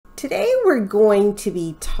Today we're going to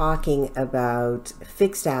be talking about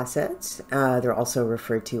fixed assets. They're also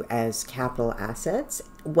referred to as capital assets,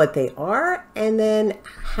 what they are, and then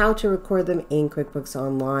how to record them in QuickBooks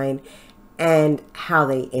Online and how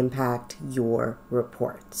they impact your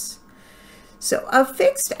reports. So a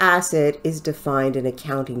fixed asset is defined in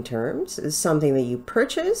accounting terms as something that you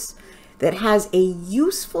purchase that has a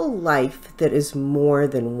useful life that is more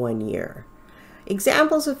than 1 year.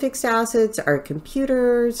 Examples of fixed assets are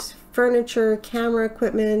computers, furniture, camera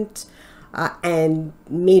equipment, and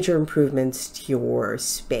major improvements to your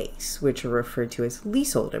space, which are referred to as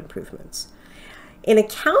leasehold improvements. In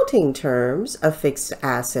accounting terms, a fixed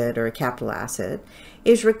asset or a capital asset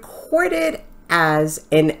is recorded as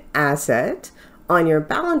an asset on your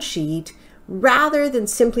balance sheet rather than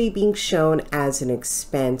simply being shown as an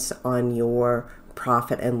expense on your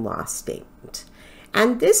profit and loss statement.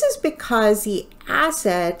 And this is because the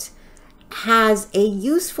asset has a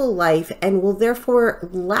useful life and will therefore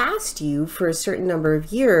last you for a certain number of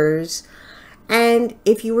years. And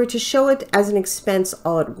if you were to show it as an expense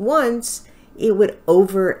all at once, it would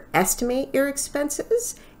overestimate your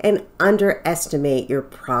expenses and underestimate your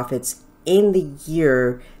profits in the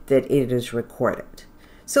year that it is recorded.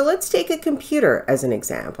 So let's take a computer as an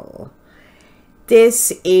example.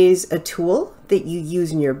 This is a tool that you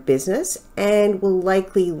use in your business and will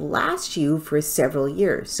likely last you for several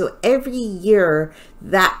years. So every year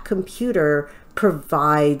that computer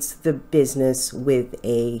provides the business with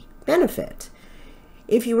a benefit.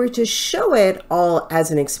 If you were to show it all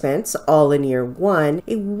as an expense, all in year one,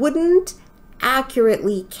 it wouldn't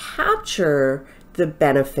accurately capture the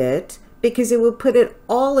benefit because it would put it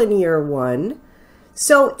all in year one.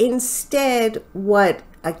 So instead, what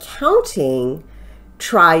accounting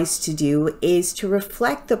tries to do is to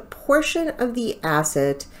reflect the portion of the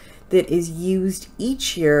asset that is used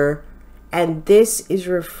each year, and this is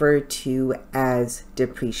referred to as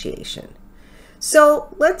depreciation.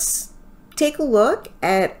 So let's take a look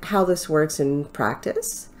at how this works in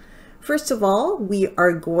practice. First of all, we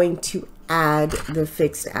are going to add the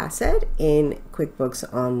fixed asset in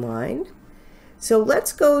QuickBooks Online. So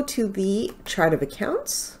let's go to the chart of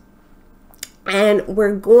accounts. And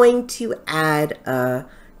we're going to add a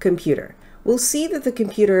computer. We'll see that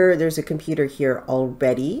there's a computer here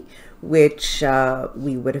already, which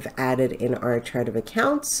we would have added in our chart of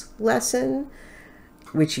accounts lesson,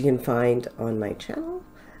 which you can find on my channel.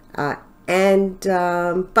 But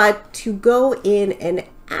to go in and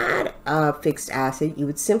add a fixed asset, you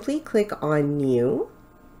would simply click on New.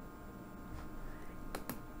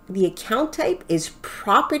 The account type is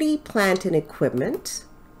Property, Plant, and Equipment.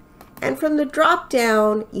 And from the drop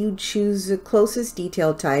down, you choose the closest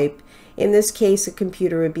detail type. In this case, a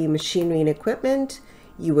computer would be machinery and equipment.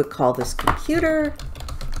 You would call this computer,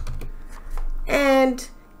 and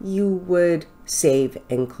you would save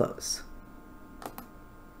and close.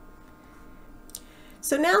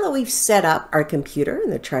 So now that we've set up our computer in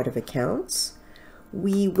the chart of accounts,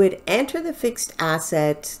 we would enter the fixed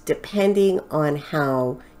asset depending on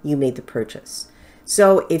how you made the purchase.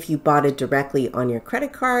 So if you bought it directly on your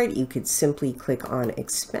credit card, you could simply click on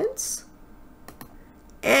expense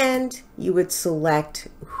and you would select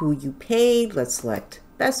who you paid. Let's select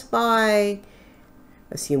Best Buy.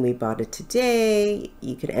 Assume we bought it today.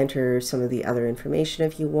 You could enter some of the other information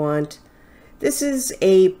if you want. This is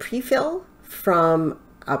a pre-fill from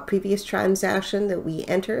a previous transaction that we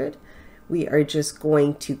entered. We are just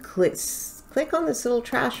going to click on this little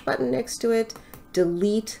trash button next to it,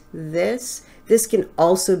 delete this. This can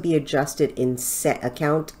also be adjusted in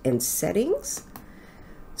account and settings.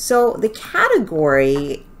 So the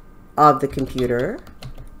category of the computer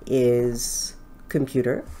is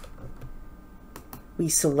computer. We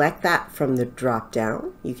select that from the drop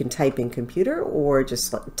down. You can type in computer or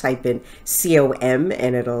just type in COM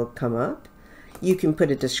and it'll come up. You can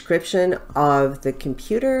put a description of the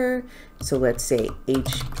computer. So let's say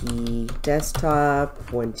HP desktop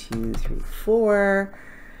 1234.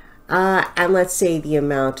 And let's say the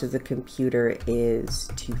amount of the computer is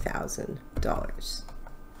 $2,000.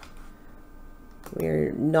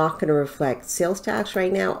 We're not going to reflect sales tax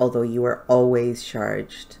right now, although you are always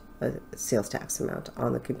charged a sales tax amount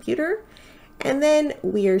on the computer. And then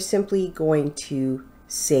we are simply going to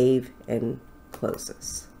save and close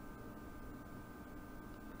this.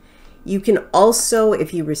 You can also,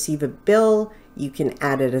 if you receive a bill, you can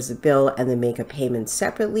add it as a bill and then make a payment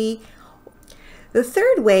separately. The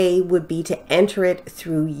third way would be to enter it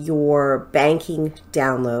through your banking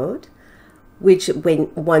download. which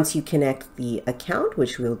once you connect the account,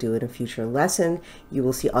 which we'll do in a future lesson, you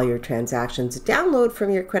will see all your transactions download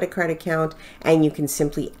from your credit card account, and you can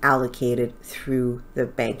simply allocate it through the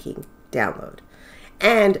banking download.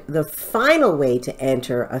 And the final way to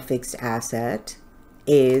enter a fixed asset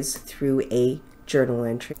is through a journal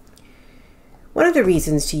entry. One of the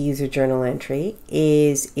reasons to use a journal entry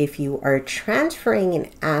is if you are transferring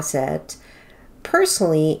an asset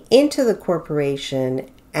personally into the corporation,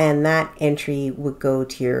 and that entry would go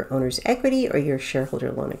to your owner's equity or your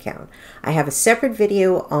shareholder loan account. I have a separate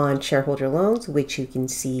video on shareholder loans, which you can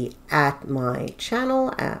see at my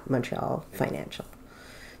channel at Montreal Financial.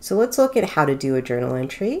 So let's look at how to do a journal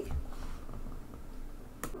entry.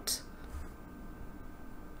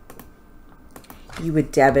 You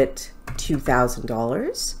would debit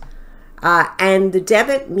 $2,000. And the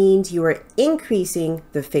debit means you are increasing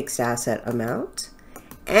the fixed asset amount,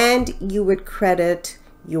 and you would credit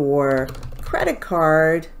your credit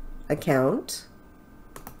card account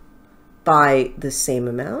by the same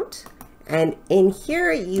amount. And in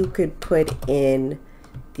here, you could put in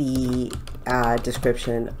the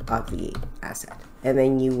description of the asset. And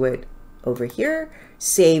then you would, over here,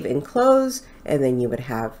 save and close, and then you would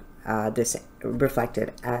have this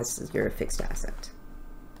reflected as your fixed asset.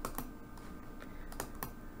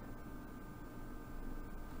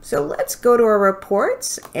 So let's go to our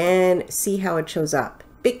reports and see how it shows up.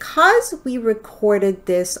 Because we recorded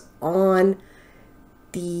this on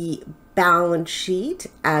the balance sheet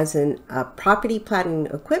as a property, plant, and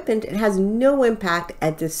equipment, it has no impact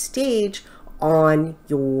at this stage on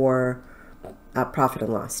your profit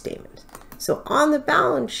and loss statement. So on the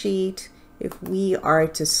balance sheet, if we are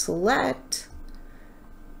to select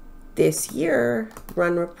this year,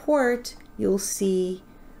 run report, you'll see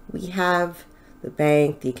we have the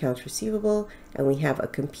bank, the accounts receivable, and we have a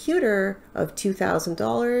computer of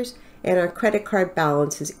 $2,000, and our credit card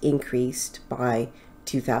balance has increased by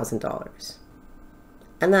 $2,000.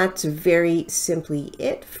 And that's very simply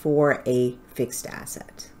it for a fixed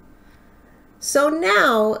asset. So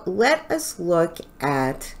now let us look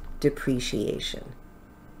at depreciation.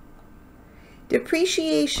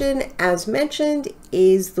 Depreciation, as mentioned,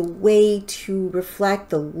 is the way to reflect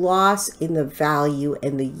the loss in the value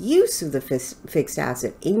and the use of the fixed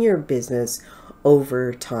asset in your business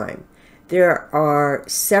over time. There are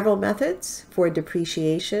several methods for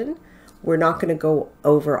depreciation. We're not going to go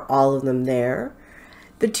over all of them there.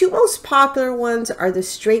 The two most popular ones are the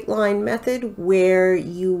straight line method, where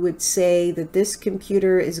you would say that this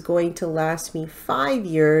computer is going to last me 5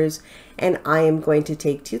 years, and I am going to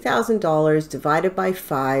take $2,000 divided by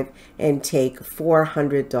 5 and take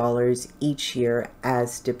 $400 each year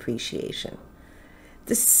as depreciation.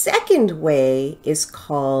 The second way is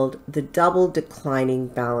called the double declining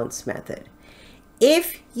balance method.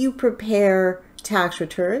 If you prepare tax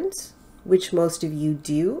returns, which most of you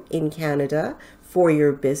do in Canada, for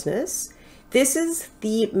your business, this is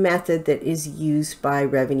the method that is used by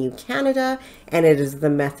Revenue Canada, and it is the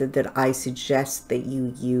method that I suggest that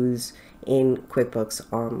you use in QuickBooks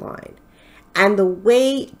Online. And the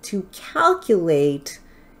way to calculate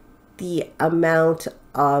the amount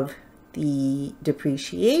of the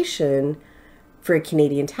depreciation for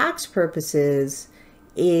Canadian tax purposes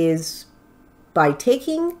is by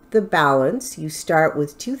taking the balance. You start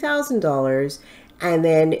with $2,000, and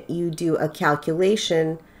then you do a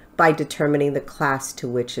calculation by determining the class to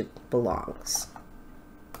which it belongs.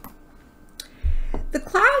 The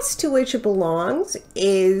class to which it belongs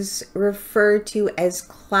is referred to as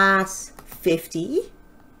Class 50.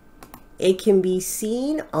 It can be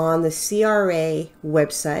seen on the CRA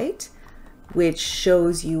website, which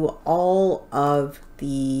shows you all of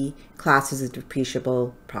the classes of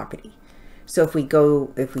depreciable property. So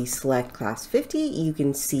if we select Class 50, you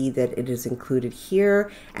can see that it is included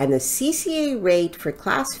here, and the CCA rate for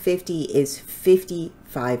Class 50 is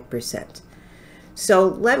 55%. So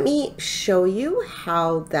let me show you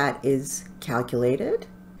how that is calculated.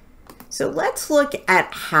 So let's look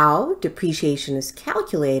at how depreciation is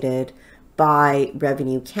calculated by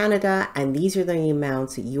Revenue Canada, and these are the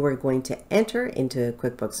amounts that you are going to enter into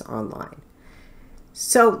QuickBooks Online.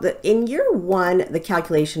 So in year 1, the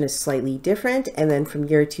calculation is slightly different, and then from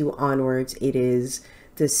year 2 onwards, it is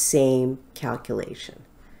the same calculation.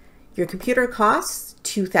 Your computer costs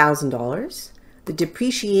 $2,000. The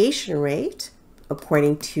depreciation rate,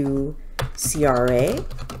 according to CRA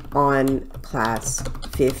on Class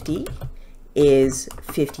 50, is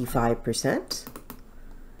 55%.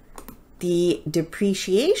 The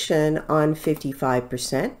depreciation on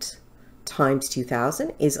 55% times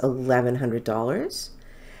 2,000 is $1,100.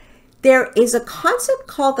 There is a concept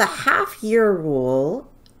called the half-year rule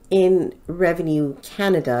in Revenue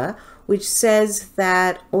Canada, which says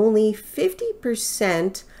that only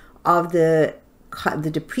 50% of the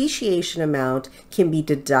depreciation amount can be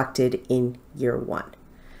deducted in year one.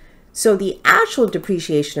 So the actual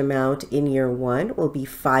depreciation amount in year one will be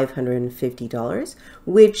 $550,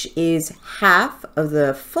 which is half of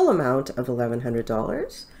the full amount of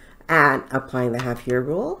 $1,100, and applying the half-year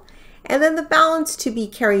rule. And then the balance to be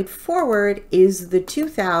carried forward is the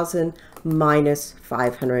 $2,000 minus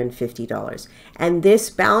 $550. And this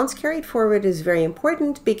balance carried forward is very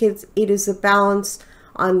important because it is the balance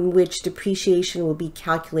on which depreciation will be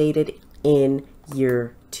calculated in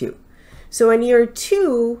year two. So in year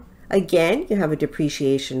two, again, you have a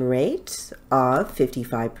depreciation rate of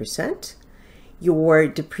 55%. Your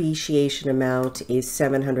depreciation amount is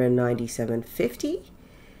 $797.50,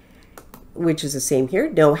 which is the same here.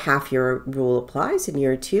 No half-year rule applies in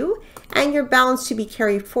year two. And your balance to be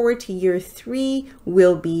carried forward to year three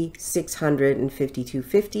will be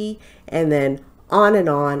 $652.50, and then on and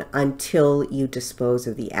on until you dispose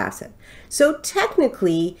of the asset. So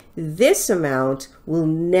technically, this amount will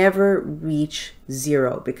never reach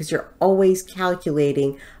zero because you're always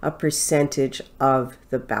calculating a percentage of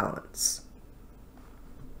the balance.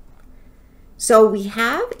 So we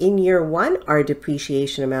have in year one our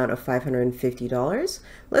depreciation amount of $550.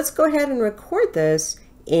 Let's go ahead and record this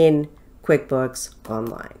in QuickBooks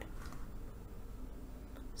Online.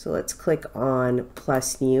 So let's click on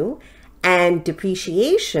Plus New. And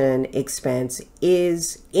depreciation expense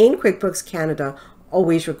is in QuickBooks Canada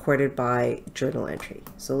always recorded by journal entry.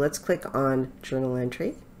 So let's click on journal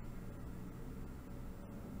entry.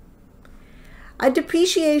 A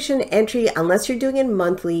depreciation entry, unless you're doing it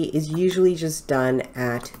monthly, is usually just done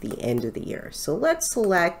at the end of the year. So let's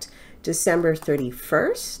select December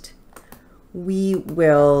 31st. We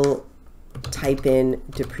will type in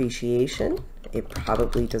depreciation. It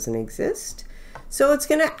probably doesn't exist. So it's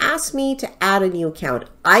going to ask me to add a new account.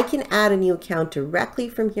 I can add a new account directly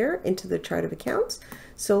from here into the chart of accounts.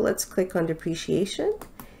 So let's click on depreciation.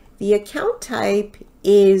 The account type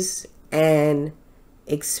is an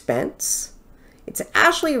expense. It's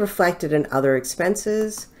actually reflected in other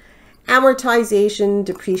expenses. Amortization,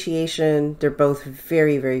 depreciation, they're both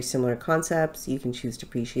very, very similar concepts. You can choose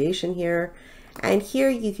depreciation here. And here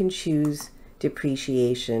you can choose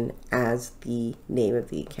depreciation as the name of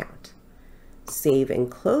the account. Save and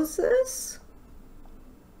close this.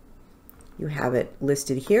 You have it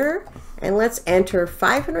listed here. And let's enter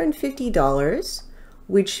 $550,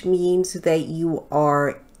 which means that you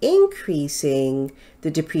are increasing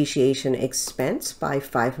the depreciation expense by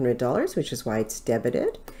 $500, which is why it's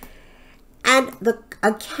debited. And the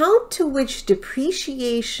account to which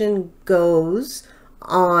depreciation goes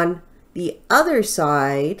on the other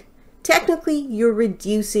side, technically you're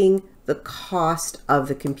reducing the cost of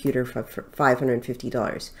the computer for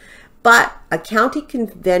 $550. But accounting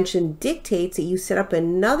convention dictates that you set up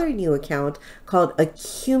another new account called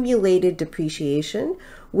accumulated depreciation,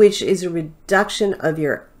 which is a reduction of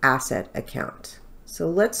your asset account. So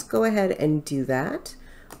let's go ahead and do that.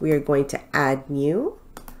 We are going to add new.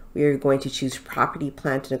 We are going to choose property,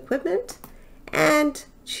 plant, and equipment, and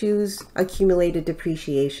choose accumulated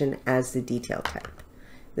depreciation as the detail type.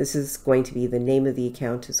 This is going to be the name of the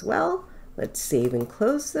account as well. Let's save and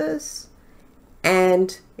close this.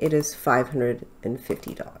 And it is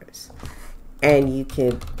 $550. And you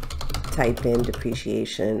can type in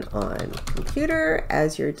depreciation on computer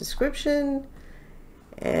as your description.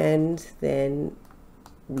 And then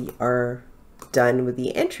we are done with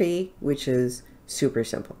the entry, which is super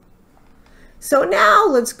simple. So now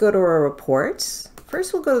let's go to our reports.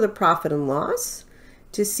 First, we'll go to the profit and loss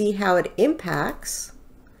to see how it impacts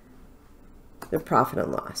the profit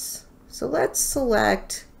and loss. So let's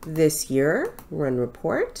select this year, run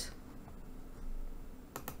report.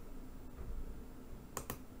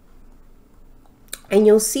 And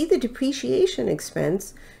you'll see the depreciation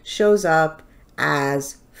expense shows up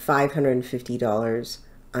as $550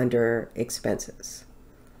 under expenses.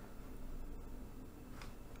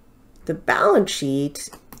 The balance sheet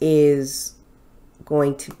is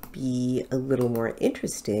going to be a little more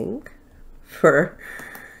interesting for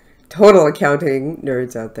total accounting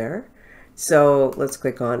nerds out there. So let's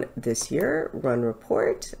click on this year, run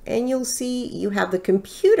report, and you'll see you have the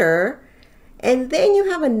computer, and then you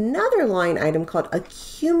have another line item called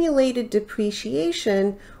accumulated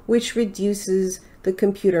depreciation, which reduces the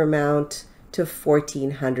computer amount to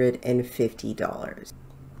 $1,450.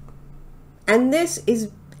 And this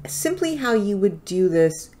is simply how you would do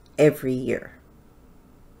this every year.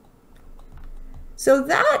 So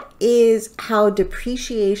that is how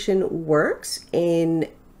depreciation works in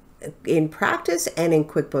in practice and in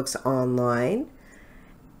QuickBooks Online.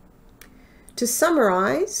 To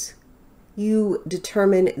summarize, you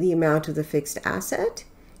determine the amount of the fixed asset.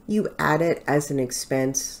 You add it as an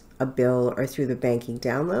expense, a bill, or through the banking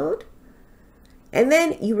download. And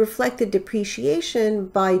then you reflect the depreciation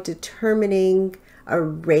by determining a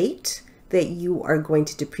rate that you are going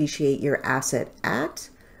to depreciate your asset at,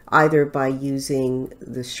 either by using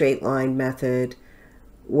the straight line method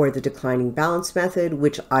or the declining balance method,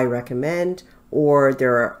 which I recommend, or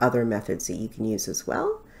there are other methods that you can use as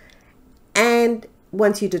well. And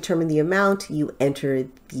once you determine the amount, you enter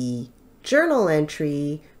the journal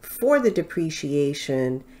entry for the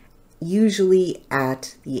depreciation, usually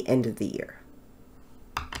at the end of the year.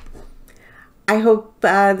 I hope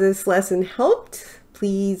this lesson helped.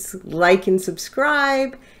 Please like and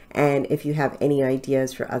subscribe. And if you have any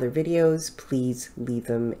ideas for other videos, please leave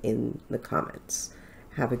them in the comments.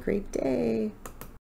 Have a great day.